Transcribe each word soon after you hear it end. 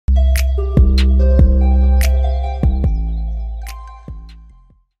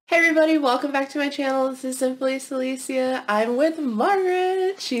everybody, welcome back to my channel. This is Simply Selicia. I'm with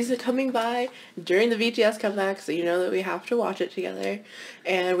Margaret. She's coming by during the BTS comeback, so you know that we have to watch it together.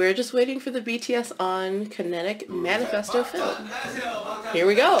 And we're just waiting for the BTS on Kinetic Manifesto film. Here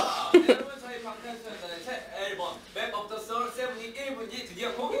we go.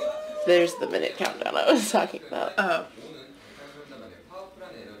 There's the minute countdown I was talking about. Oh.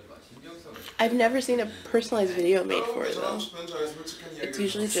 I've never seen a personalized video made for it though. It's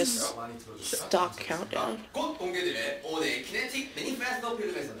usually just stock countdown.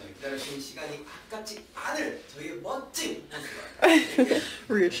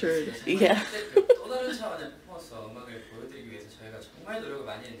 Reassured. Yeah.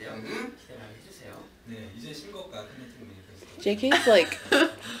 JK's like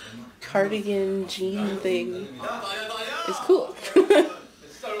cardigan jean thing is cool.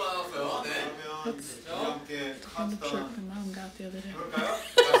 That's the kind of shirt my mom got the other day.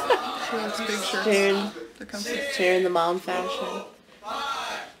 She likes big shirts. Sharing the mom fashion.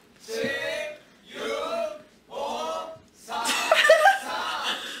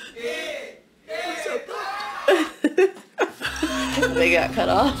 They got cut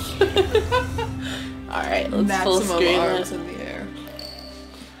off. Alright, let's Maximum full screen arms it. in the air.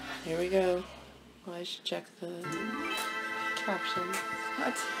 Here we go. Well, I should check the caption.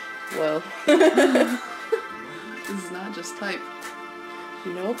 What? Whoa. This is not just type.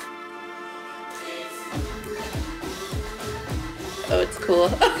 Nope. Oh, it's cool.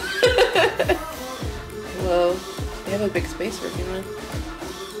 Whoa. They have a big space working with.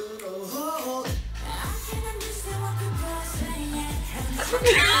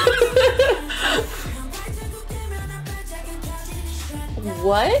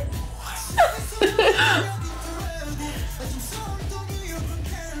 What?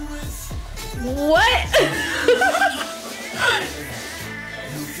 What?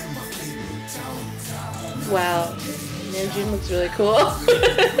 Wow. Namjoon looks really cool.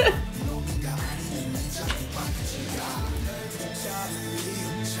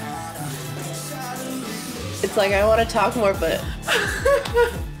 It's like I want to talk more, but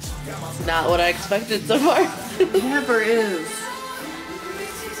it's not what I expected so far. It never is.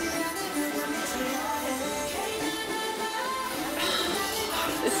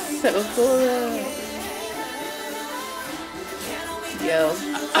 So cool though. Yo,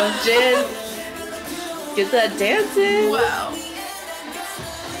 so Jin, get that dancing. Wow.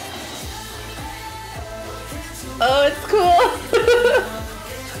 Oh, it's cool.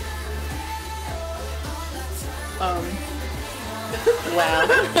 Wow.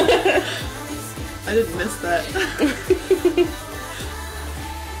 I didn't miss that.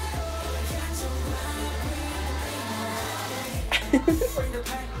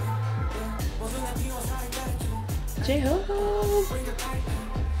 J-Hope.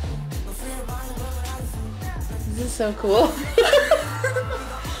 This is so cool.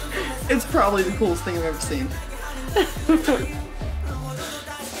 It's probably the coolest thing I've ever seen.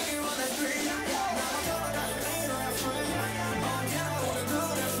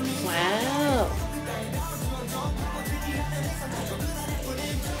 Wow.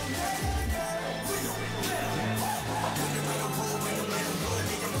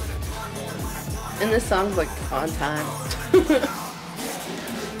 And this song's like on time.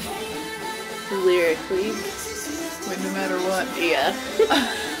 Lyrically. Wait, no matter what. Yeah.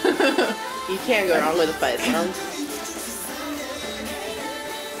 You can't go wrong with a fight song.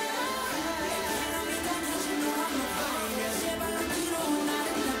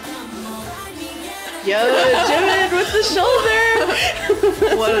 Yo, Jimin with the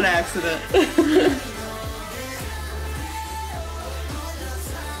shoulder! What an accident.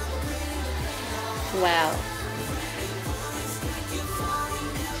 Wow.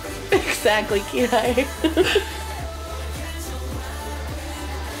 Exactly, Kiai.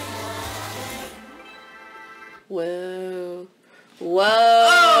 Whoa. Whoa.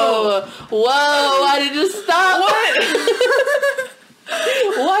 Oh. Whoa. Why did you stop? What?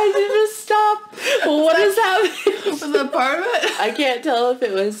 Why did you stop? What is happening? Was that part of it? I can't tell if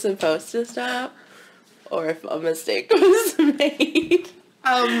it was supposed to stop or if a mistake was made.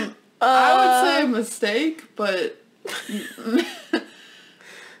 I would say a mistake, but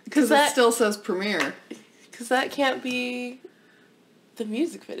because it still says premiere. Because that can't be the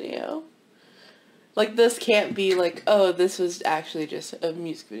music video. Like, this can't be like, oh, this was actually just a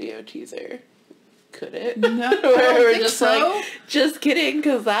music video teaser. Could it? No, I don't think so. Like, just kidding,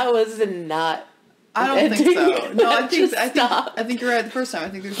 because that was not. I don't think so. No, I think you're right the first time. I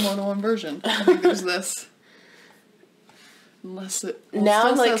think there's more than one version. I think there's this. Unless it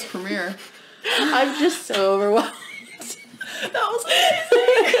now like says premiere. I'm just so overwhelmed. That was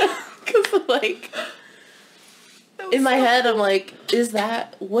amazing. Because, like, in my head, I'm like, is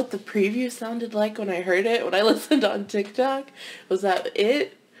that what the preview sounded like when I heard it, when I listened on TikTok? Was that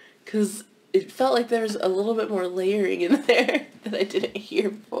it? Because it felt like there was a little bit more layering in there that I didn't hear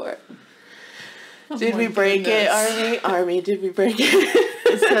before. Oh, did we break it, Army? Army, did we break it?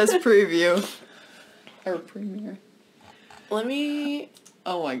 It says preview. Or premiere. Let me...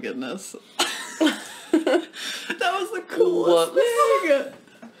 Oh my goodness. That was the coolest thing.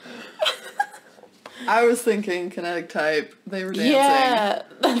 I was thinking kinetic type. They were dancing. Yeah,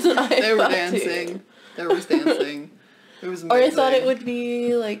 that's what I thought. They were dancing. Too. There was dancing. It was amazing. Or I thought it would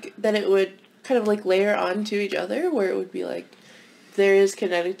be like that. It would kind of like layer onto each other, where it would be like there is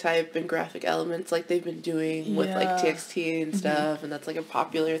kinetic type and graphic elements like they've been doing with like TXT and stuff, and that's like a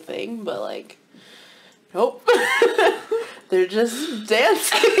popular thing. But like, nope, they're just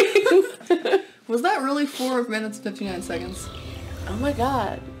dancing. Was that really 4 minutes 59 seconds? Oh my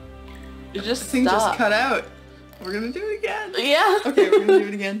god. It just thing just cut out. We're gonna do it again. Yeah. Okay, we're gonna do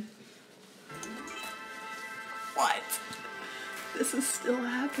it again. What? This is still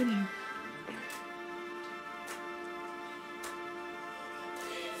happening.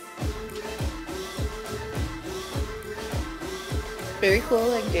 Very cool,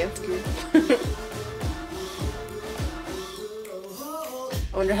 like dance group.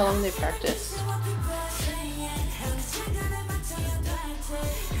 I wonder how long they practiced.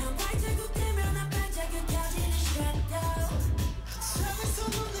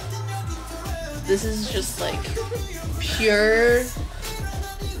 This is just like pure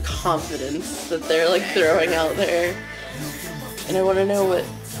confidence that they're like throwing out there. And I want to know what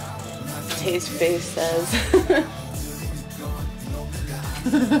Tay's face says.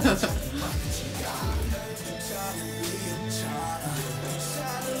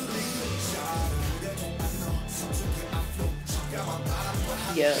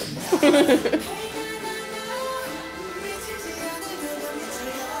 Yeah.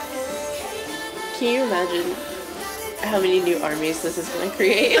 Can you imagine how many new armies this is going to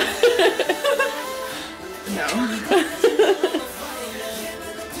create? No.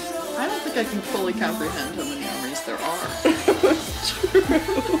 I don't think I can fully comprehend how many armies there are.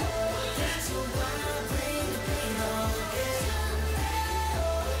 True.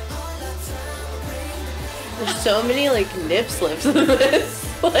 There's so many like nip slips in this.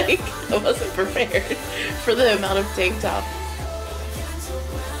 Like, I wasn't prepared for the amount of tank top.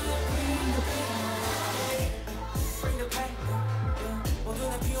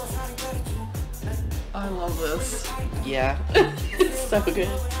 I love this. Yeah. It's so good.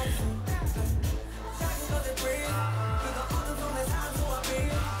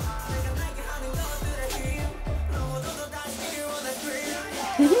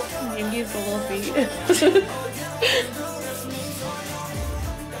 Yankees little feet.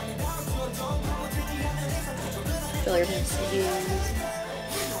 Feel like I'm gonna see you.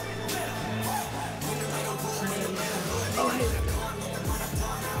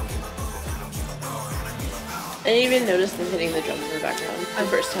 I didn't even notice them hitting the drums in the background the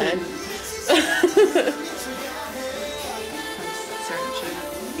first time.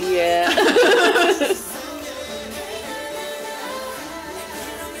 Yeah.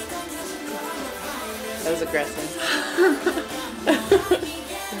 That was aggressive.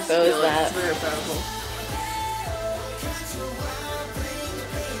 So was that. It's very powerful.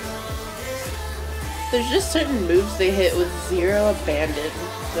 There's just certain moves they hit with zero abandon.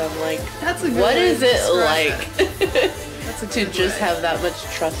 So I'm like, that's a good what is it like That's a to just have that much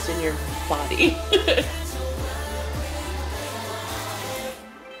trust in your body?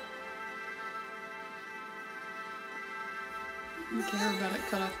 You care about it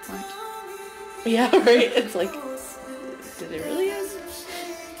cut off point. Yeah, right? It's like, did it really end?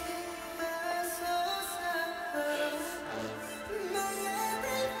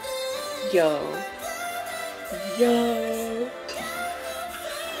 Yo. Yo.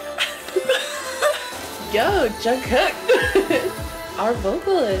 Yo, Jungkook. Our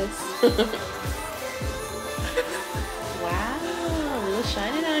vocalist. Wow, little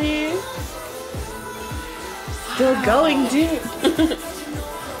shining out here. Still going, dude. This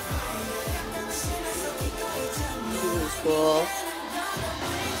is cool.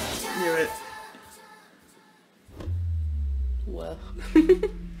 Knew it. Whoa.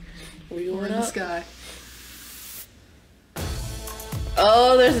 We We're in the sky.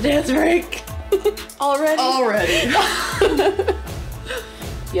 Oh, there's a dance break. Already.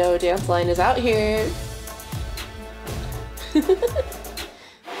 Yo, dance line is out here. This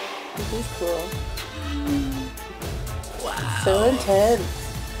is cool. Wow. So intense.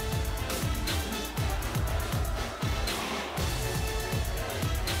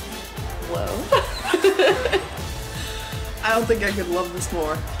 flow. I don't think I could love this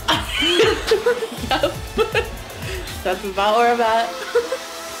more. Yep. That's about where I'm at.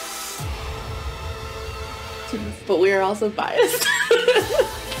 But we are also biased.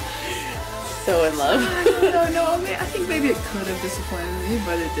 So in love. No, I mean, I think maybe it could have disappointed me,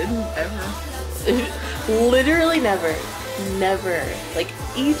 but it didn't ever. Literally never. Never. Like,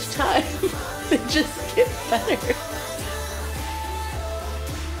 each time, they just get better.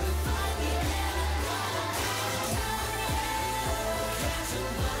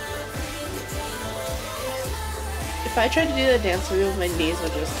 If I tried to do that dance move, my knees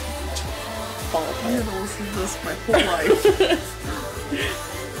would just fall apart. I'm gonna listen to this my whole life.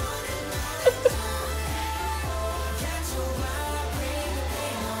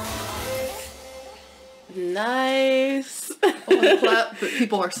 Nice. I'm glad that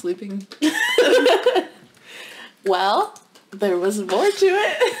people are sleeping. Well, there was more to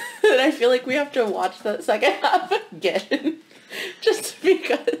it. And I feel like we have to watch that second half again. Just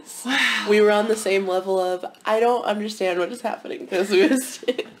because we were on the same level of, I don't understand what is happening because we missed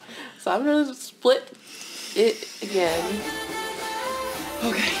it. So I'm going to split it again.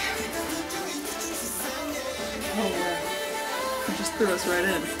 Okay. Oh, wow. You just threw us right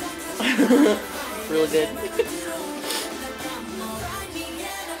in. Really good.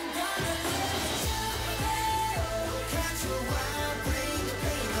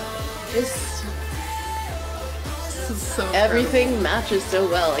 Just This is so everything matches so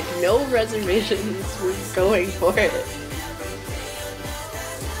well. Like, no reservations. We're going for it.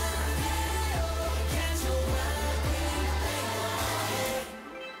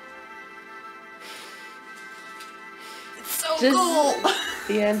 It's so Just cool.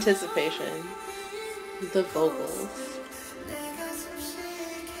 the anticipation. The vocals.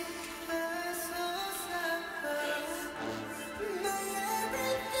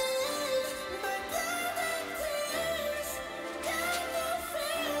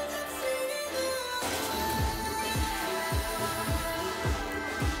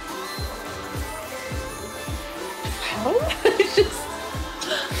 Wow.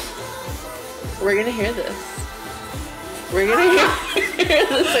 We're gonna hear this. We're gonna hear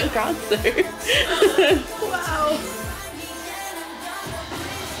this in concert. Wow.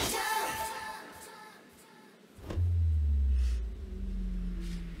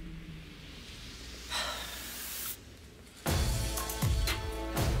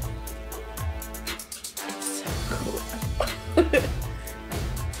 So cool.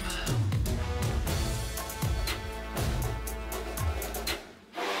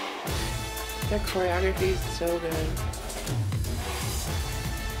 Their choreography is so good.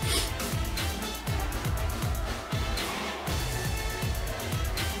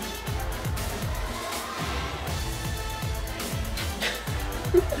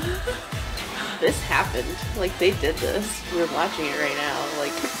 This happened. Like, they did this. We're watching it right now.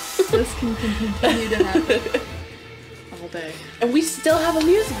 Like, This can continue to happen all day. and we still have a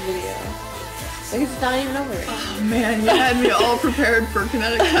music video. Like, it's not even over. Oh man, you had me all prepared for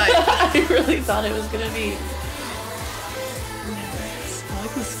Kinetic Type. I really thought it was gonna be. I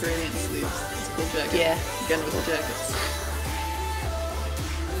like this gradient sleeves. It's a cool jacket. Yeah. Again with the jackets.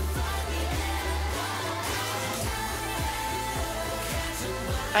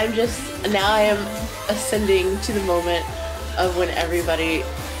 I'm just, now I am ascending to the moment of when everybody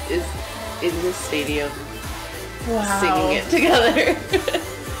is in the stadium singing it together. You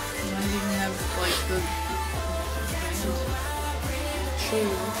might even have like the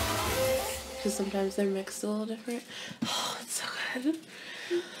True. Because sometimes they're mixed a little different. Oh, it's so good.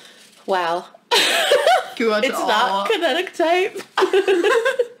 Wow. Can we watch It's all? not Kinetic Type.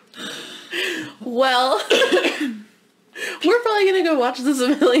 Well, we're probably gonna go watch this a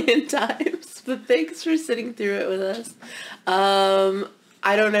million times, but thanks for sitting through it with us.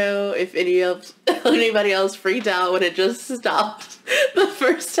 I don't know if anybody else freaked out when it just stopped the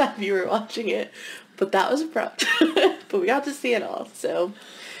first time you were watching it, but that was abrupt. But we got to see it all, so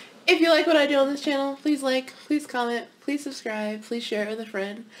if you like what I do on this channel, please like, please comment, please subscribe, please share it with a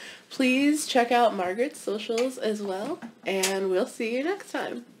friend. Please check out Margaret's socials as well, and we'll see you next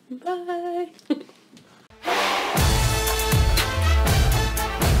time. Bye!